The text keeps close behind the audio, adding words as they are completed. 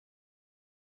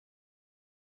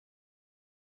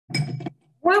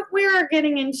What we're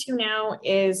getting into now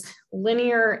is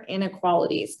linear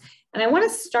inequalities. And I want to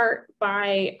start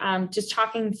by just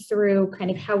talking through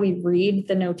kind of how we read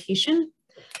the notation.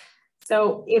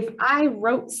 So if I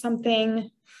wrote something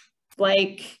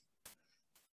like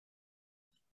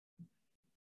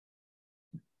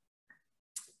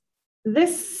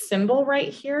this symbol right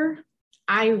here,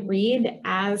 I read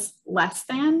as less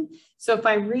than. So if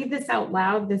I read this out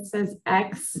loud, this says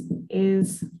x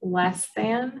is less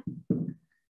than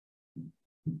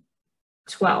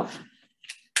 12.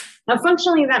 Now,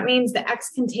 functionally, that means that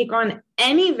x can take on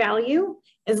any value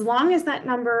as long as that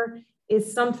number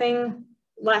is something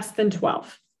less than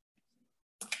 12.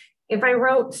 If I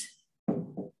wrote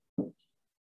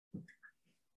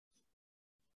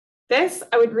this,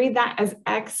 I would read that as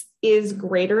x is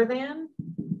greater than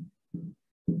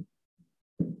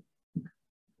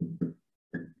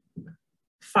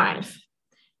 5.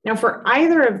 Now, for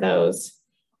either of those,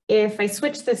 if I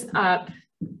switch this up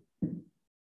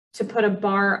to put a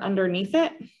bar underneath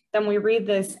it, then we read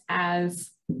this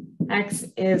as x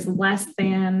is less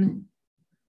than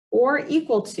or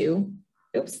equal to,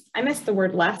 oops, I missed the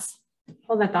word less,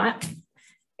 hold that thought,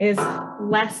 is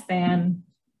less than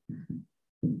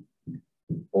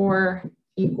or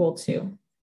equal to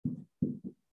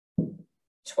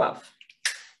 12.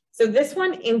 So this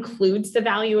one includes the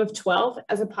value of 12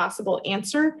 as a possible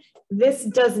answer. This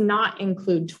does not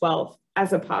include 12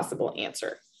 as a possible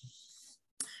answer.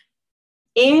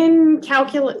 In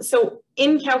calculus,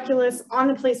 on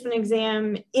the placement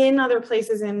exam, in other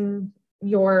places in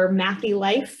your mathy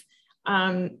life,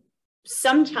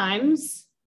 sometimes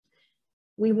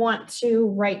we want to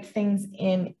write things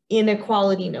in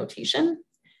inequality notation.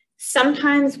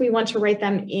 Sometimes we want to write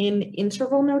them in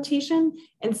interval notation,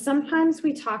 and sometimes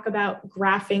we talk about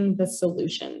graphing the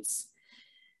solutions.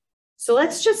 So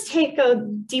let's just take a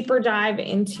deeper dive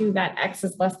into that x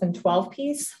is less than 12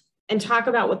 piece and talk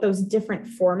about what those different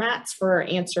formats for our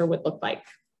answer would look like.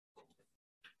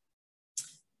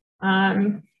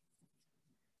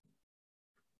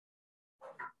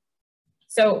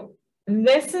 So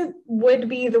this would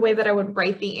be the way that I would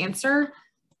write the answer.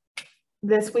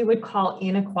 This we would call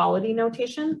inequality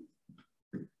notation.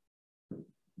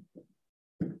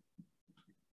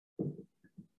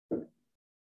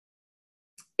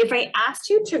 If I asked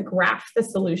you to graph the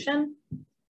solution,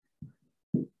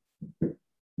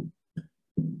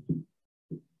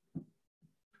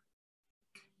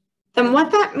 then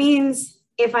what that means,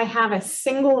 if I have a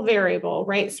single variable,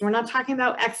 right? So we're not talking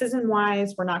about x's and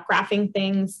y's, we're not graphing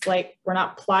things, like we're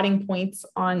not plotting points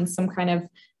on some kind of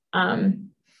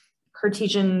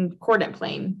Cartesian coordinate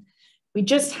plane. We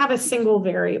just have a single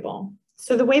variable.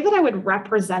 So the way that I would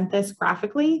represent this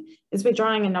graphically is by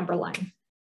drawing a number line.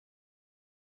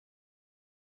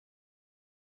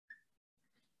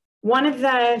 One of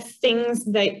the things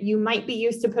that you might be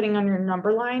used to putting on your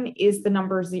number line is the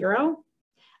number 0.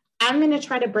 I'm going to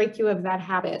try to break you of that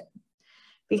habit,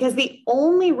 because the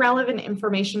only relevant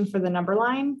information for the number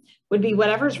line would be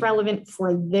whatever's relevant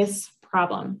for this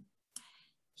problem.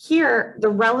 Here, the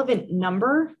relevant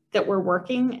number that we're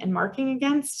working and marking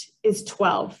against is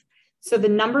 12. So the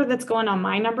number that's going on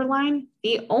my number line,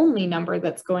 the only number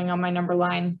that's going on my number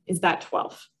line is that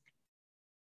 12.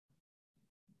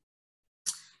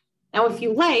 Now, if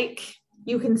you like,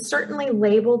 you can certainly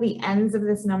label the ends of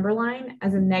this number line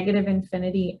as a negative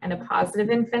infinity and a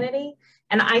positive infinity.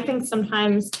 And I think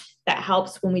sometimes that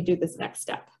helps when we do this next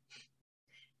step.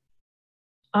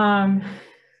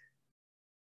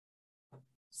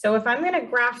 So if I'm going to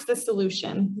graph the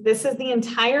solution, this is the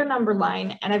entire number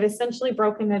line, and I've essentially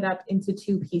broken it up into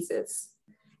 2 pieces.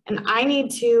 And I need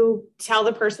to tell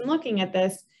the person looking at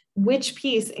this which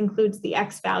piece includes the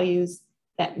x values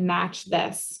that match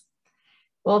this.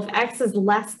 Well, if x is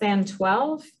less than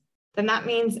 12, then that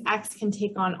means x can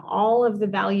take on all of the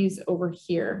values over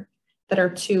here that are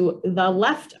to the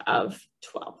left of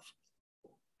 12.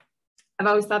 I've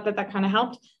always thought that that kind of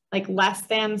helped. Like less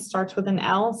than starts with an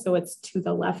L, so it's to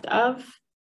the left of.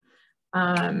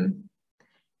 And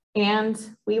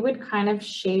we would kind of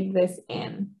shade this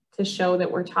in to show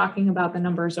that we're talking about the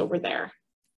numbers over there.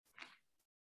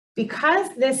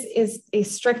 Because this is a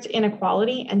strict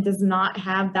inequality and does not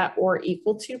have that or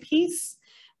equal to piece,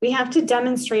 we have to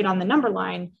demonstrate on the number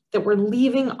line that we're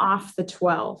leaving off the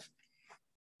 12.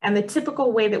 And the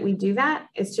typical way that we do that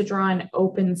is to draw an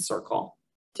open circle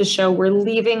to show we're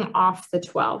leaving off the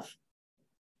 12.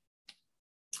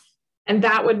 And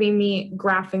that would be me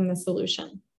graphing the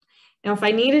solution. Now, if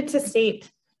I needed to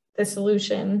state the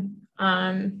solution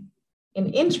in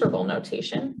interval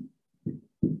notation,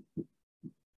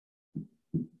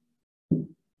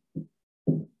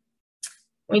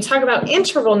 When we talk about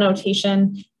interval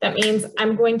notation, that means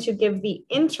I'm going to give the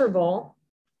interval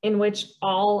in which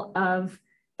all of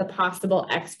the possible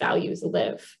X values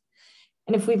live.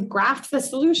 And if we've graphed the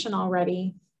solution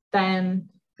already, then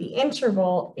the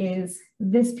interval is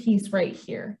this piece right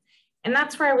here. And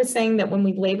that's where I was saying that when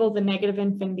we label the negative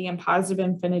infinity and positive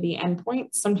infinity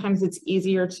endpoints, sometimes it's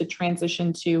easier to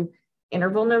transition to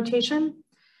interval notation,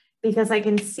 because I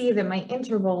can see that my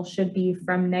interval should be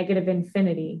from negative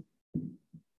infinity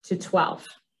to 12.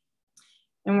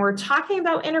 And when we're talking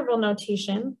about interval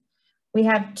notation, we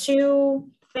have two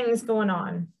things going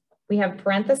on. We have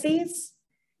parentheses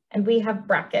and we have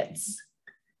brackets,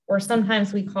 or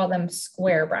sometimes we call them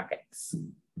square brackets.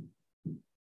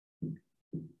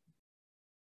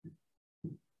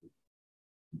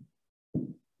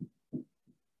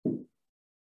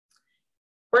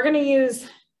 We're going to use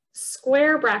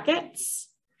square brackets.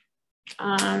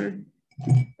 We're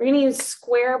going to use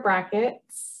square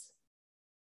brackets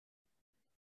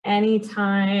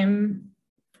anytime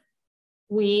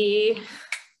we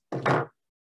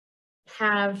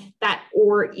have that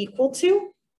or equal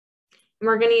to. And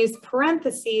we're going to use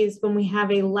parentheses when we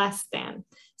have a less than.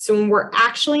 So when we're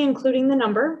actually including the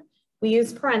number, we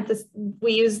use parentheses,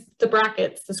 we use the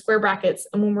brackets, the square brackets.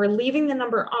 And when we're leaving the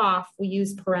number off, we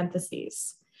use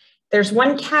parentheses. There's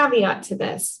one caveat to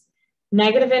this.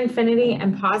 Negative infinity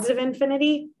and positive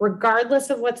infinity, regardless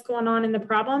of what's going on in the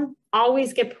problem,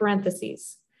 always get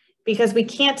parentheses because we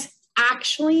can't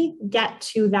actually get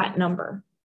to that number.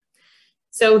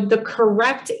 So the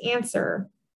correct answer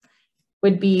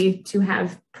would be to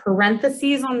have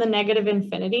parentheses on the negative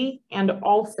infinity and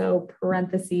also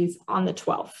parentheses on the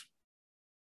 12.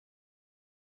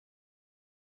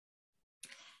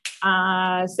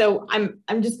 So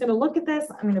I'm just going to look at this.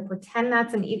 I'm going to pretend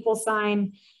that's an equal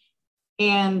sign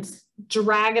and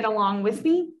drag it along with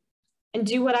me and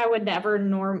do what I would ever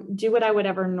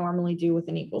normally do with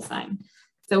an equal sign.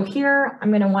 So here I'm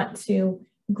going to want to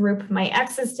group my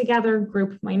X's together,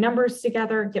 group my numbers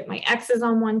together, get my X's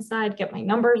on one side, get my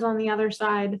numbers on the other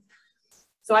side.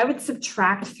 So I would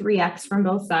subtract 3X from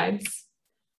both sides.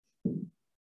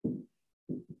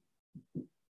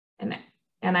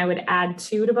 And I would add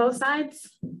 2 to both sides.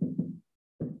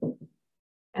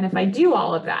 And if I do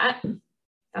all of that,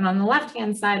 then on the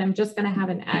left-hand side, I'm just going to have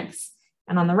an X.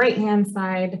 And on the right-hand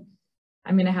side,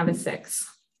 I'm going to have a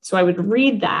 6. So I would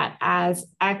read that as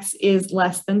X is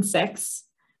less than 6.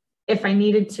 If I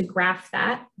needed to graph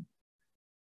that,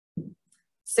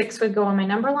 6 would go on my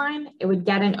number line. It would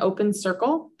get an open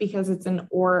circle because it's an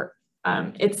or,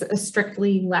 it's a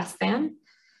strictly less than.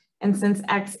 And since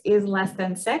X is less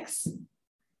than 6,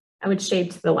 I would shade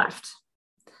to the left.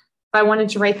 If I wanted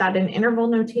to write that in interval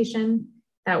notation,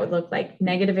 that would look like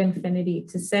negative infinity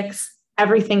to 6.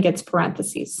 Everything gets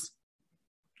parentheses.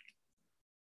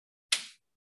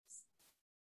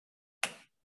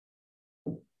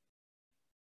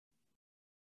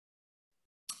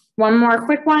 One more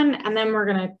quick one, and then we're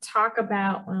going to talk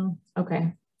about, well,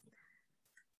 okay.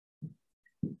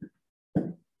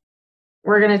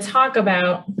 We're going to talk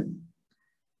about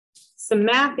some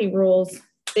mathy rules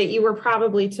that you were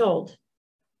probably told.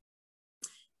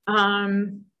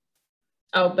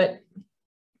 But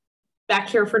back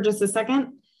here for just a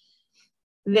second.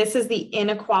 This is the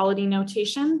inequality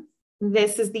notation.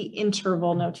 This is the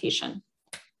interval notation.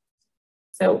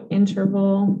 So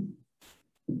interval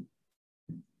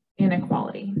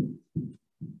inequality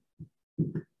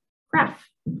graph.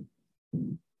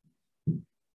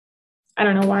 I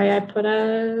don't know why I put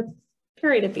a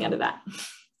period at the end of that.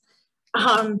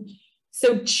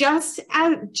 So just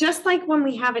like when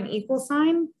we have an equal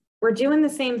sign, we're doing the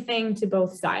same thing to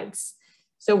both sides.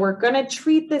 So we're going to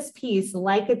treat this piece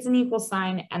like it's an equal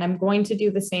sign, and I'm going to do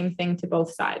the same thing to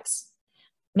both sides.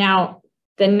 Now,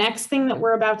 the next thing that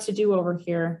we're about to do over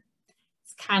here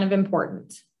is kind of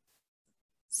important.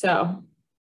 So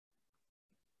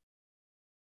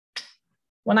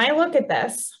when I look at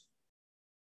this,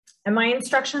 and my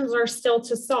instructions are still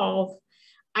to solve,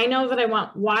 I know that I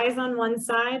want Y's on one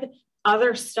side,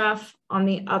 other stuff on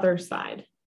the other side.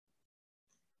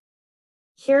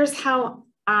 Here's how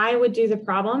I would do the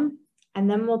problem, and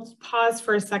then we'll pause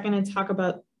for a second and talk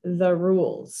about the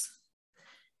rules.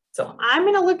 So I'm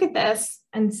going to look at this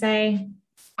and say,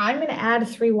 I'm going to add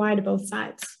 3Y to both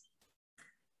sides.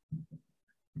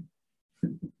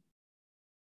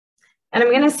 And I'm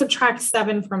going to subtract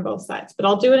 7 from both sides, but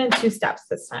I'll do it in 2 steps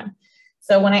this time.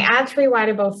 So when I add 3Y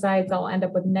to both sides, I'll end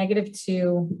up with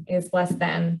 -2 is less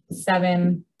than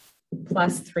 7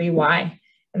 plus 3Y.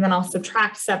 And then I'll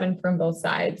subtract 7 from both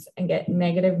sides and get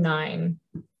 -9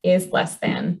 is less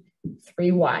than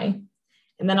 3Y.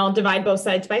 And then I'll divide both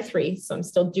sides by 3. So I'm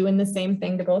still doing the same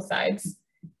thing to both sides.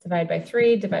 Divide by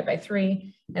 3,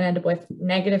 and end up with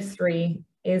 -3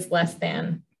 is less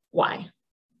than y.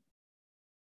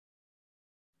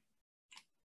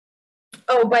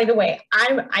 Oh, by the way,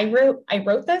 I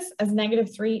wrote this as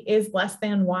 -3 is less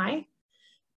than y.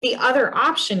 The other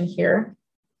option here,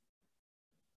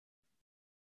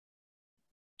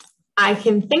 I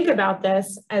can think about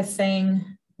this as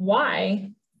saying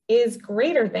y is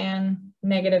greater than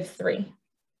 -3.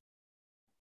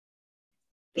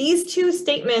 These two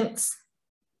statements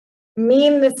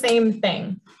mean the same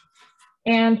thing.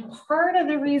 And part of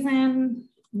the reason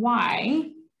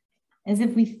why is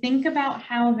if we think about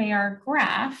how they are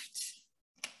graphed,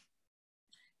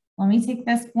 let me take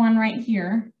this one right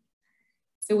here.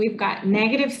 So we've got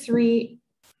 -3,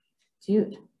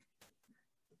 dude,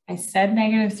 I said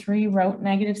 -3, wrote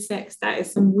 -6. That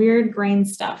is some weird brain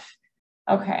stuff.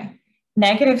 Okay,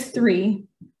 -3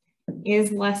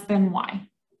 is less than y.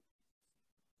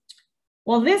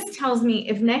 Well, this tells me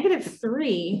if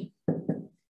 -3,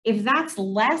 if that's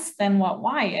less than what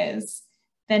y is,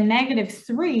 then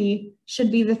 -3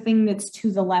 should be the thing that's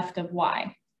to the left of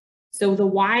y. So the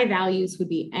y values would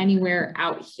be anywhere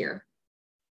out here.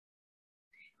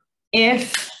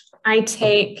 If I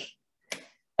take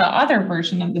the other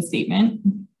version of the statement,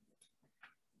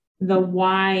 the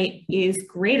y is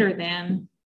greater than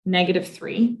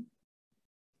 -3.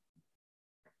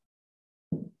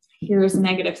 Here's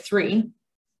 -3.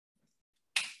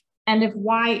 And if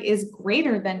y is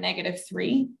greater than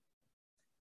 -3,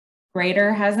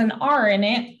 greater has an R in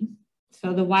it,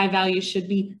 so the y value should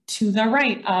be to the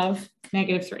right of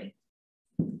 -3.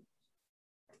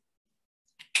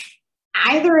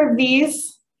 Either of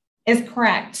these is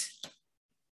correct.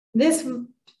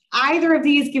 Either of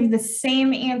these give the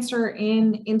same answer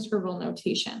in interval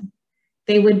notation.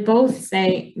 They would both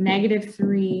say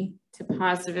 -3 to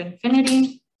positive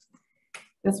infinity.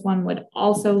 This one would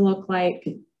also look like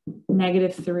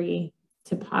 -3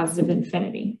 to positive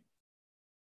infinity.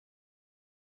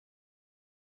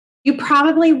 You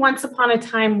probably once upon a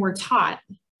time were taught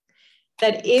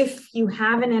that if you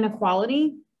have an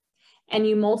inequality and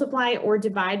you multiply or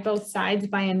divide both sides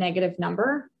by a negative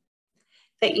number,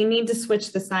 that you need to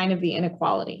switch the sign of the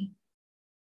inequality.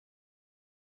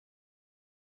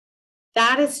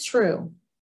 That is true,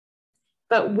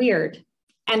 but weird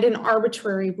and an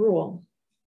arbitrary rule.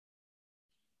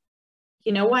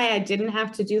 You know why I didn't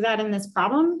have to do that in this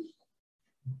problem?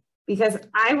 Because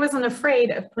I wasn't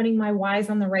afraid of putting my y's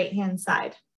on the right-hand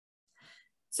side.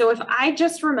 So if I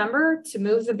just remember to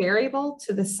move the variable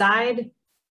to the side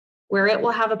where it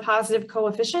will have a positive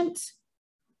coefficient,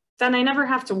 then I never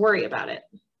have to worry about it.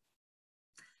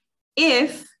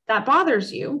 If that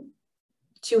bothers you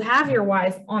to have your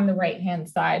y's on the right-hand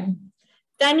side,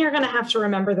 then you're going to have to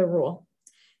remember the rule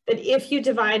that if you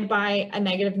divide by a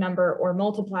negative number or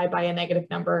multiply by a negative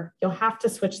number, you'll have to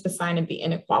switch the sign of the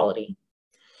inequality.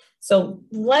 So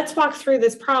let's walk through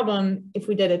this problem if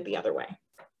we did it the other way.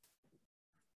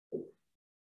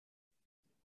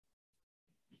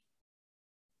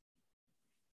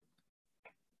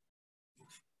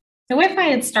 So if I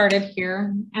had started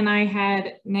here and I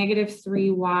had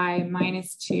 -3y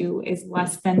minus 2 is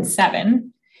less than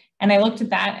 7, and I looked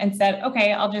at that and said,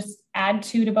 okay, I'll just add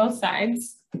 2 to both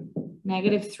sides.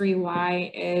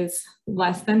 -3y is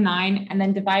less than 9, and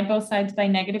then divide both sides by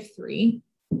 -3.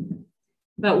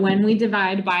 But when we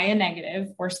divide by a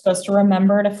negative, we're supposed to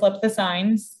remember to flip the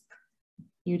signs.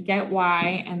 You'd get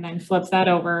y and then flip that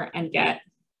over and get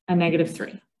a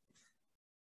 -3.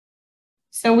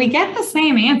 So we get the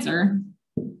same answer.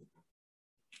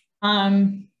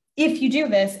 If you do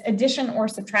this, addition or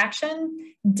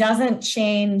subtraction doesn't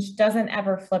change, doesn't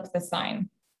ever flip the sign.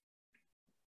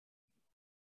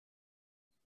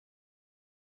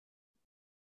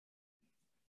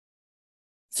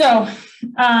 So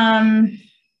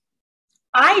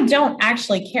I don't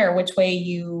actually care which way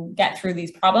you get through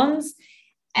these problems.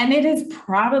 And it is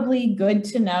probably good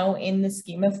to know in the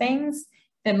scheme of things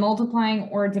that multiplying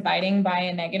or dividing by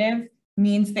a negative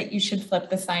means that you should flip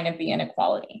the sign of the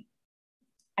inequality.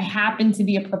 I happen to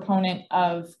be a proponent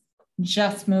of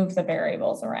just move the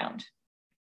variables around.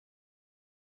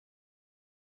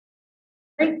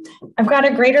 Great. I've got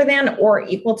a greater than or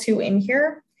equal to in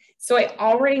here. So I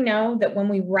already know that when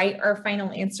we write our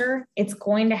final answer, it's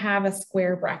going to have a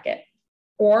square bracket.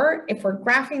 Or if we're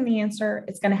graphing the answer,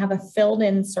 it's going to have a filled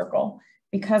in circle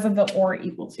because of the or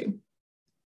equal to.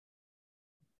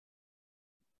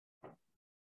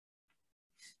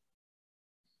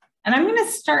 And I'm going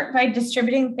to start by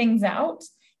distributing things out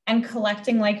and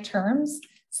collecting like terms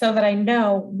so that I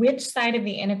know which side of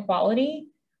the inequality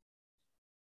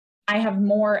I have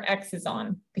more x's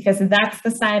on because that's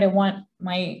the side I want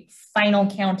my final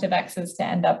count of x's to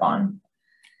end up on.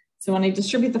 So when I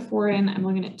distribute the 4 in, I'm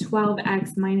looking at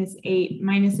 12x minus 8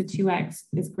 minus a 2x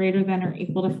is greater than or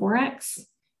equal to 4x.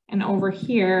 And over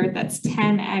here, that's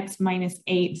 10x minus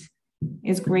 8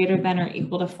 is greater than or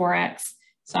equal to 4x.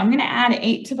 So I'm going to add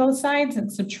 8 to both sides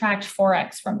and subtract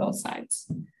 4x from both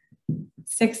sides.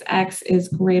 6x is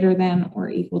greater than or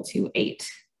equal to 8,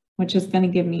 which is going to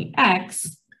give me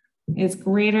x is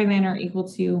greater than or equal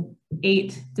to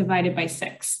 8 divided by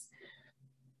 6.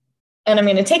 And I'm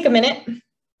going to take a minute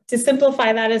to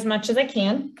simplify that as much as I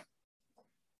can.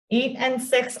 8 and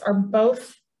 6 are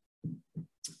both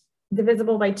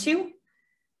divisible by 2.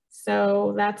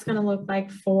 So that's going to look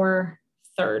like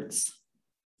 4/3.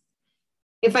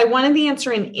 If I wanted the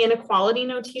answer in inequality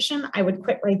notation, I would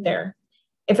quit right there.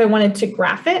 If I wanted to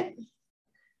graph it,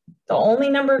 the only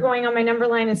number going on my number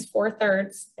line is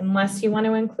 4/3, unless you want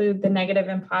to include the negative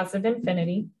and positive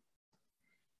infinity.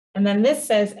 And then this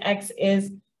says x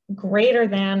is greater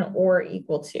than or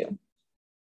equal to.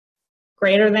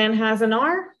 Greater than has an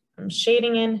R. I'm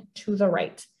shading in to the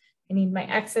right. I need my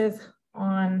x's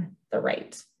on the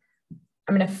right.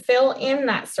 I'm going to fill in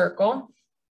that circle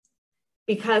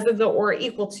because of the or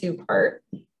equal to part.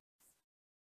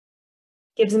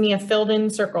 Gives me a filled in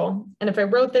circle. And if I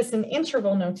wrote this in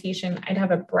interval notation, I'd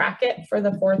have a bracket for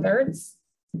the 4/3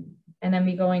 and then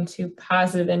be going to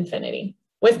positive infinity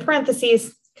with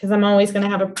parentheses, because I'm always going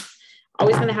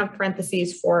to have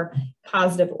parentheses for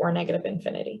positive or negative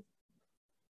infinity.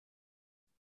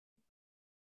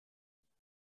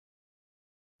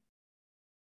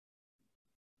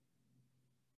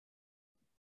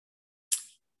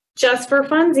 Just for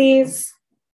funsies,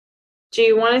 do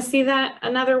you want to see that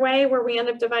another way where we end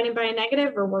up dividing by a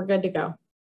negative, or we're good to go?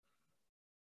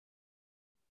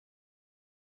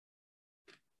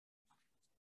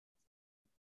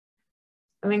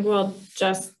 I think we'll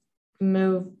just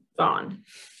move on.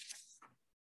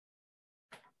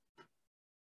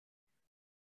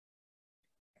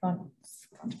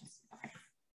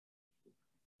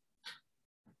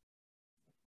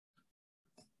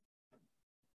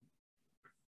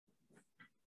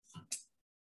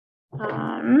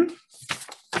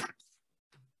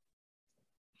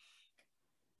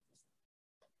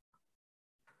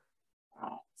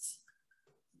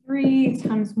 Three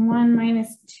times 1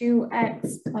 minus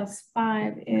 2x plus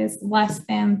 5 is less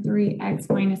than 3x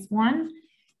minus 1.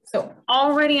 So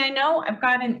already I know I've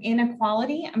got an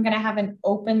inequality. I'm going to have an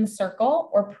open circle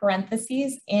or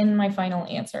parentheses in my final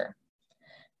answer.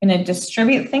 I'm going to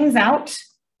distribute things out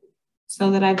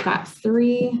so that I've got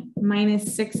 3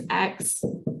 minus 6x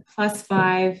plus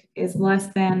 5 is less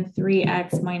than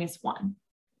 3x minus 1.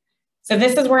 So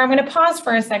this is where I'm going to pause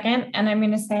for a second and I'm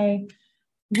going to say,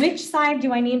 which side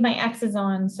do I need my x's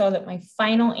on so that my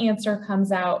final answer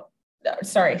comes out,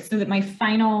 so that my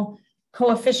final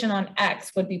coefficient on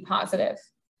x would be positive.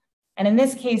 And in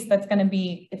this case, that's going to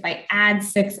be if I add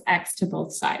 6x to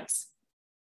both sides.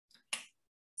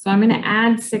 So I'm going to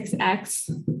add 6x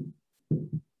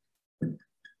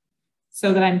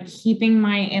so that I'm keeping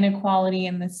my inequality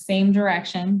in the same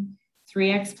direction.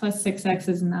 3x plus 6x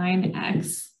is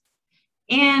 9x.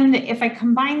 And if I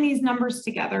combine these numbers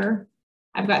together,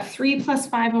 I've got 3 plus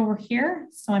 5 over here,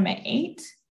 so I'm at 8.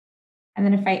 And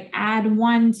then if I add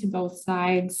 1 to both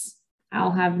sides,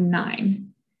 I'll have 9.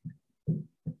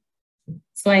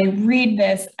 So I read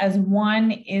this as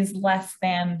 1 is less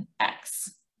than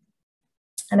x.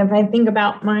 And if I think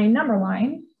about my number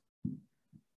line,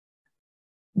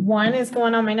 1 is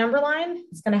going on my number line.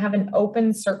 It's going to have an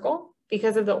open circle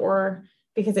because of the or,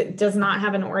 because it does not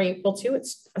have an or equal to.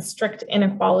 It's a strict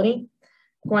inequality,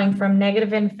 going from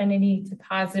negative infinity to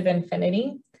positive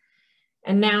infinity.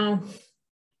 And now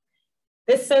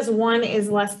this says 1 is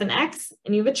less than x,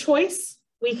 and you have a choice.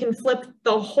 We can flip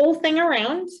the whole thing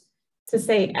around to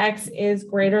say x is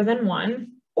greater than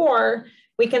 1, or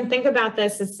we can think about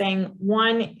this as saying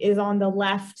 1 is on the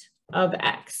left of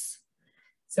x.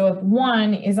 So if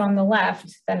 1 is on the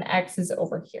left, then x is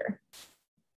over here.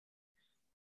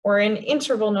 Or in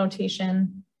interval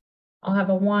notation, I'll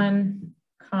have a 1,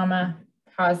 comma,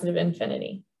 positive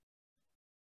infinity.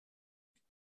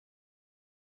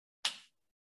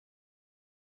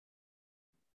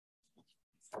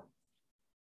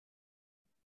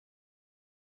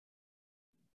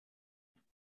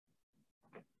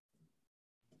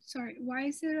 Sorry, why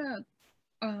is it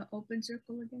a open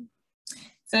circle again?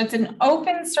 So it's an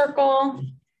open circle.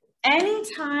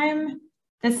 Anytime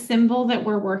the symbol that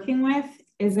we're working with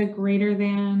is a greater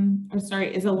than, or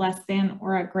sorry, is a less than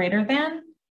or a greater than,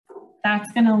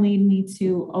 that's going to lead me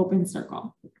to open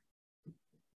circle.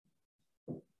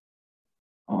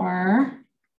 or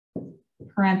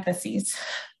parentheses.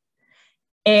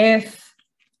 If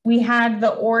we had the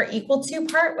or equal to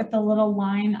part with the little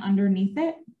line underneath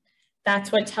it,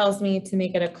 that's what tells me to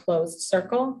make it a closed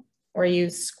circle or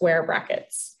use square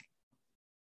brackets.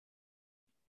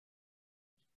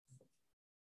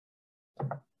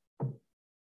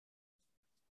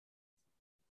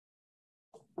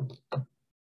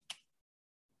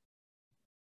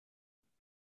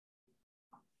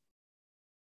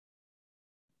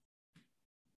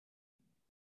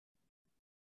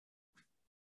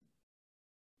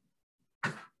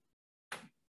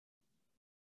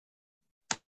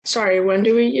 Sorry, when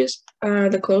do we use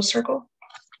the closed circle?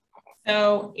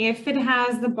 So if it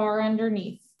has the bar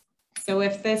underneath, so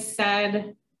if this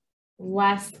said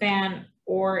less than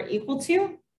or equal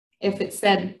to, if it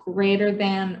said greater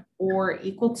than or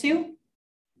equal to,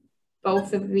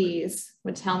 both of these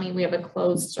would tell me we have a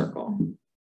closed circle.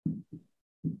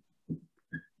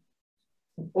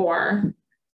 Or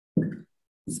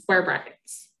square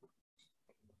brackets.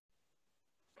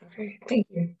 Okay, thank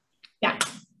you. Yeah.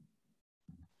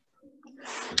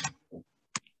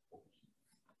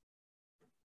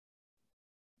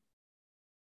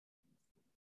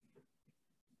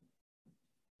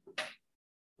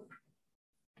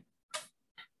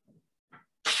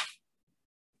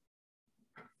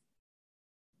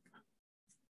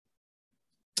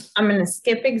 I'm going to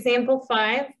skip example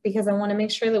 5 because I want to make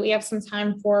sure that we have some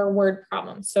time for word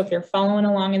problems. So if you're following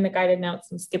along in the guided notes,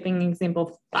 I'm skipping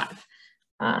example 5.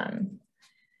 And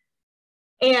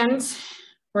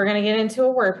we're going to get into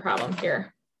a word problem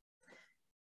here.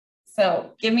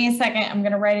 So give me a second. I'm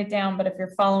going to write it down, but if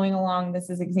you're following along, this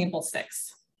is example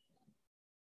 6.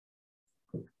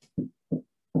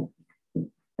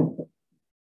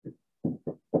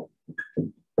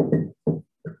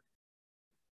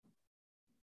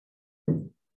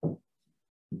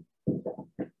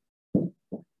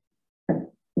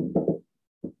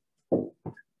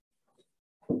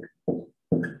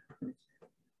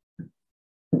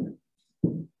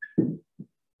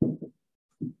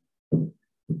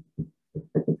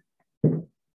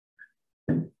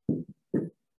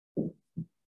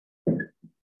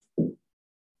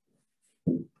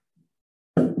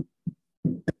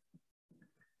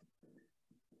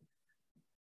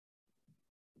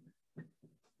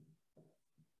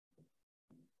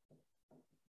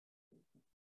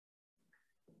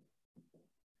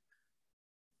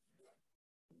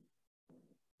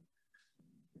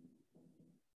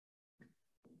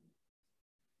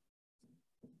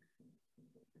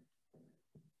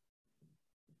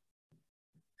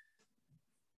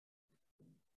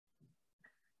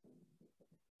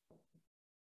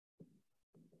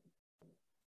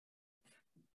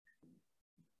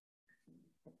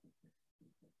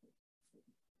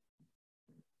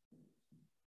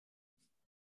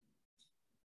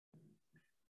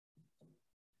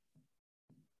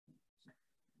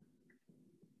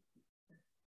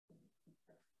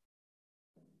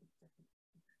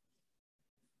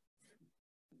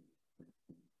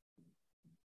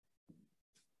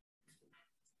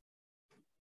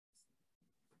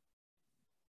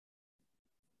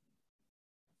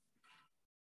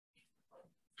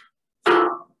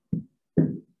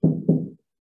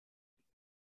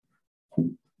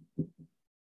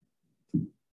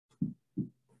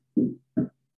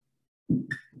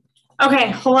 Okay,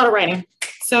 a whole lot of writing.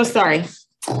 So sorry.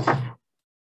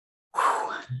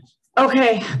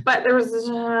 Okay, but there's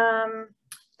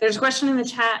a question in the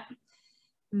chat.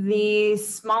 The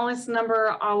smallest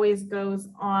number always goes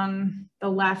on the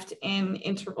left in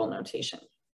interval notation.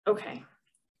 Okay.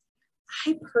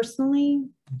 I personally,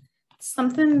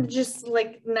 something just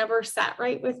like never sat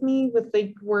right with me with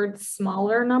the word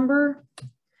smaller number.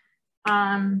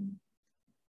 And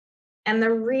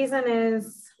the reason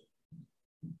is,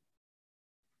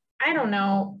 I don't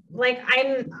know, like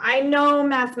I know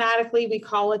mathematically we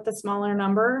call it the smaller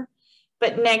number,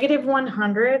 but negative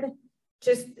 100,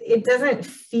 just, it doesn't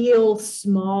feel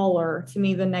smaller to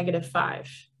me than negative 5.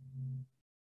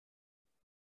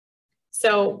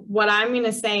 So what I'm going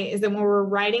to say is that when we're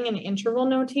writing an interval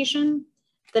notation,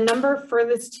 the number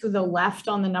furthest to the left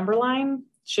on the number line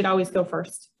should always go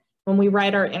first. When we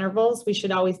write our intervals, we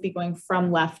should always be going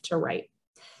from left to right.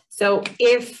 So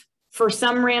if for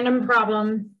some random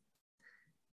problem,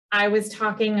 I was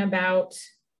talking about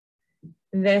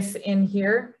this in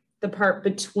here, the part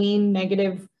between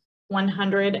negative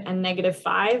 100 and negative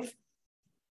 5,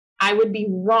 I would be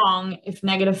wrong if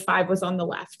negative 5 was on the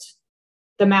left.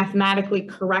 The mathematically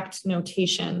correct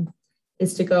notation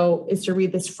is to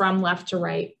read this from left to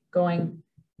right, going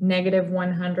negative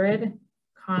 100,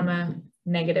 comma,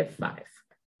 negative 5.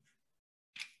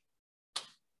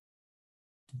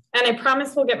 And I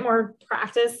promise we'll get more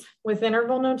practice with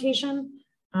interval notation.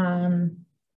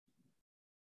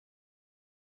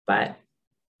 But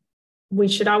we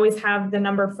should always have the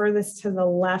number furthest to the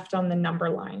left on the number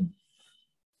line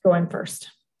going first.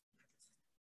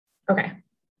 Okay.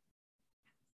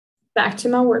 Back to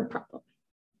my word problem.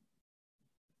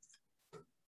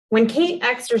 When Kate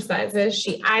exercises,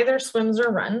 she either swims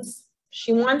or runs.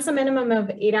 She wants a minimum of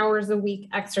 8 hours a week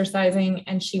exercising,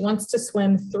 and she wants to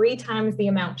swim 3 times the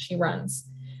amount she runs.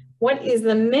 What is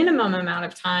the minimum amount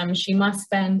of time she must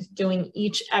spend doing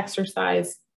each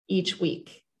exercise each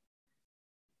week?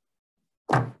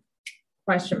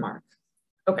 Question mark.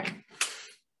 Okay.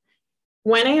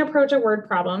 When I approach a word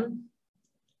problem,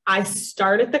 I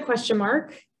start at the question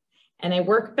mark and I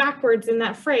work backwards in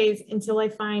that phrase until I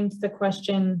find the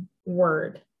question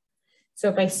word. So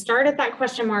if I start at that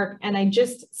question mark and I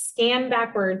just scan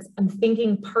backwards, I'm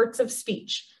thinking parts of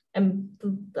speech.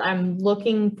 I'm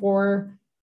looking for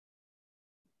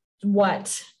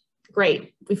what?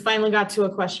 Great, we finally got to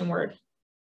a question word.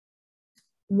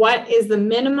 What is the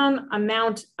minimum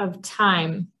amount of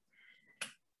time?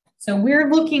 So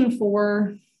we're looking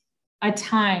for a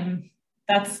time.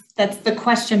 That's the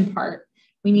question part.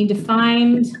 We need to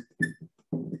find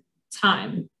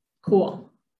time.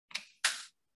 Cool.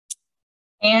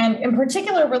 And in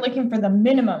particular, we're looking for the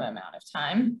minimum amount of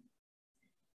time.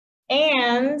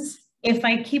 And if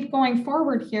I keep going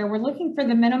forward here, we're looking for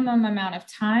the minimum amount of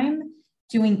time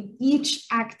doing each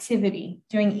activity,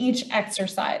 doing each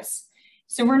exercise.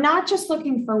 So we're not just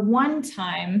looking for one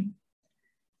time.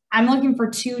 I'm looking for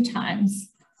 2 times.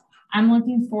 I'm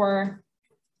looking for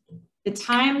the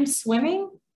time swimming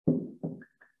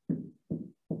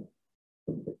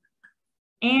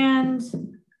and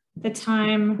the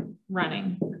time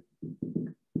running.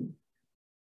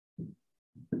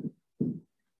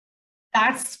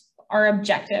 That's our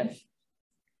objective.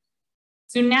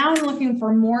 So now I'm looking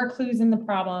for more clues in the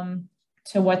problem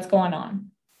to what's going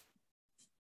on.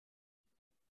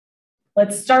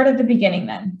 Let's start at the beginning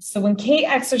then. So when Kate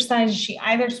exercises, she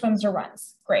either swims or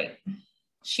runs. Great.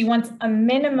 She wants a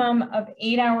minimum of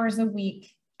 8 hours a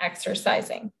week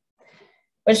exercising,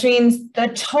 which means the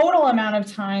total amount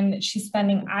of time that she's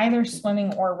spending either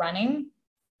swimming or running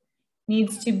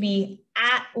needs to be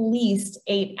at least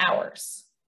 8 hours.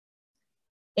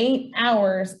 8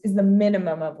 hours is the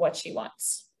minimum of what she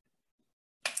wants.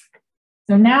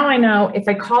 So now I know if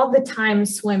I call the time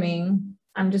swimming,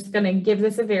 I'm just going to give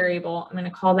this a variable. I'm going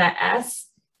to call that S,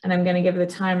 and I'm going to give the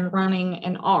time running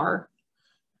an R.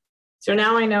 So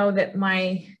now I know that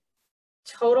my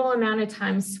total amount of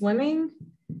time swimming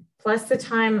plus the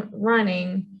time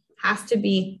running has to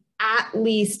be at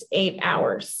least 8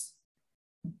 hours.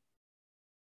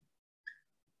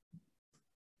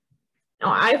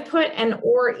 Now I've put an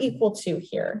or equal to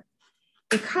here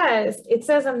because it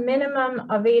says a minimum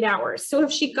of 8 hours. So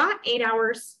if she got 8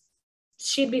 hours,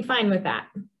 she'd be fine with that.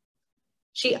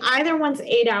 She either wants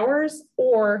 8 hours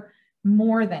or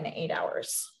more than 8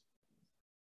 hours.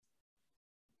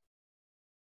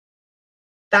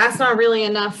 That's not really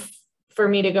enough for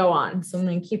me to go on. So I'm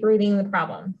going to keep reading the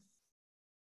problem.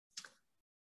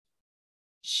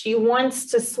 She wants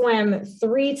to swim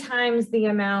 3 times the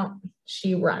amount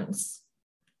she runs.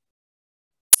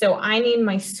 So I need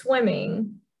my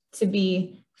swimming to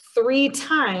be 3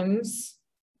 times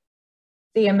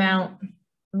the amount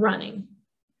running.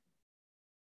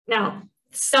 Now,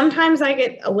 sometimes I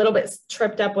get a little bit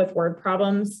tripped up with word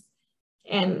problems,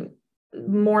 and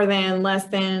more than, less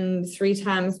than, 3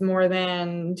 times more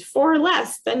than, 4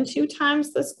 less than 2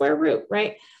 times the square root,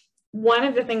 right? One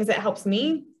of the things that helps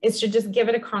me is to just give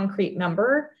it a concrete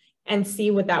number and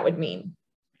see what that would mean.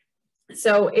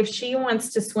 So if she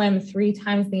wants to swim 3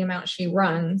 times the amount she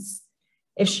runs,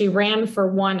 if she ran for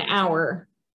 1 hour,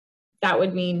 that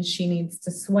would mean she needs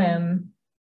to swim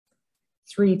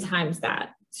 3 times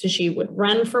that. So she would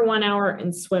run for 1 hour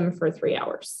and swim for 3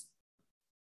 hours.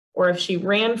 Or if she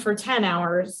ran for 10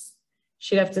 hours,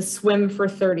 she'd have to swim for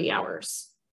 30 hours.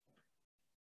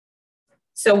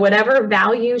 So whatever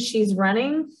value she's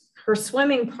running, her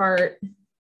swimming part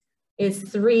is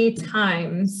 3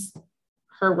 times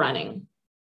her running.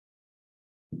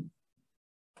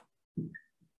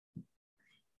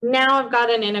 Now I've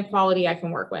got an inequality I can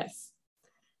work with.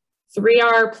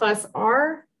 3R plus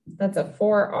R, that's a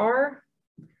 4R,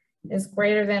 is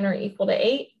greater than or equal to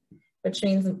 8, which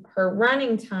means her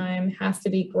running time has to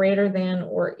be greater than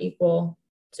or equal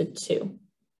to 2.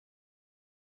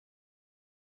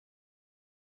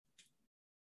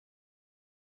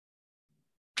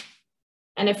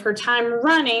 And if her time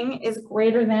running is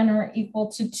greater than or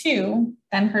equal to 2,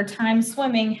 then her time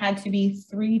swimming had to be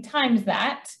 3 times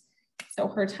that. So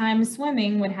her time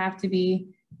swimming would have to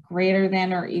be greater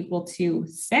than or equal to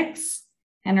 6,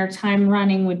 and her time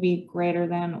running would be greater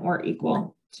than or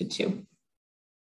equal to 2.